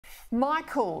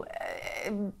Michael,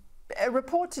 a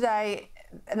report today,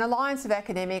 an alliance of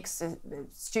academics,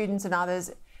 students and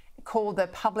others, called the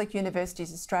Public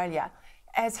Universities Australia,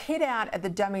 has hit out at the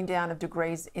dumbing down of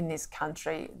degrees in this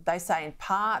country. They say in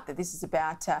part that this is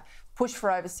about push for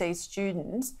overseas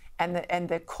students and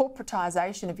the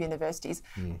corporatisation of universities,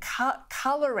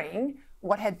 colouring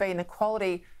what had been the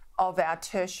quality of our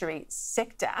tertiary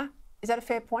sector. Is that a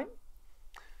fair point?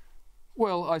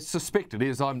 Well, I suspect it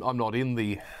is. I'm not in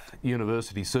the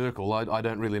university circle. I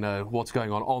don't really know what's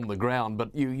going on the ground,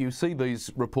 but you see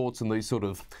these reports and these sort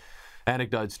of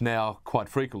anecdotes now quite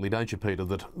frequently, don't you, Peter,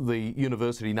 that the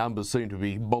university numbers seem to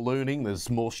be ballooning. There's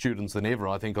more students than ever,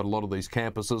 I think, on a lot of these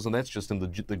campuses, and that's just in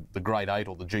the grade 8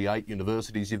 or the G8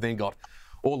 universities. You've then got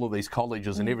all of these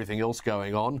colleges and everything else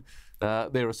going on.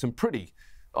 There are some pretty,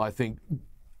 I think,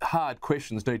 hard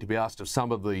questions need to be asked of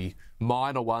some of the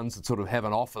minor ones that sort of have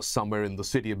an office somewhere in the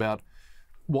city about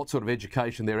what sort of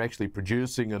education they're actually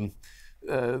producing. And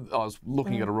I was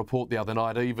looking at a report the other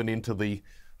night, even into the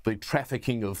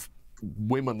trafficking of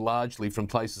women, largely from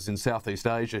places in Southeast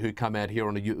Asia, who come out here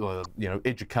on a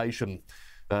education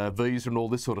visa and all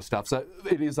this sort of stuff. So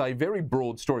it is a very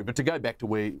broad story. But to go back to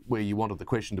where you wanted the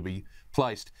question to be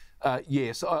placed,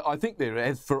 yes, I think there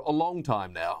has for a long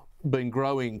time now been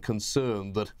growing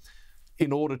concern that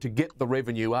in order to get the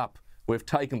revenue up, we've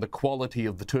taken the quality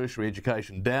of the tertiary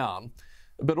education down.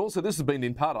 But also this has been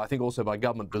in part, I think, also by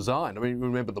government design. I mean,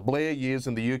 remember the Blair years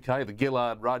in the UK, the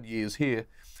Gillard-Rudd years here,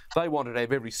 they wanted to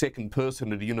have every second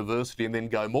person at a university and then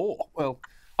go more. Well,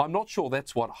 I'm not sure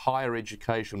that's what higher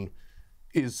education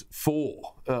is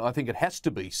for. I think it has to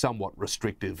be somewhat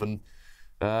restrictive, and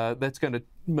that's going to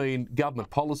mean government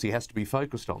policy has to be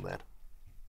focused on that.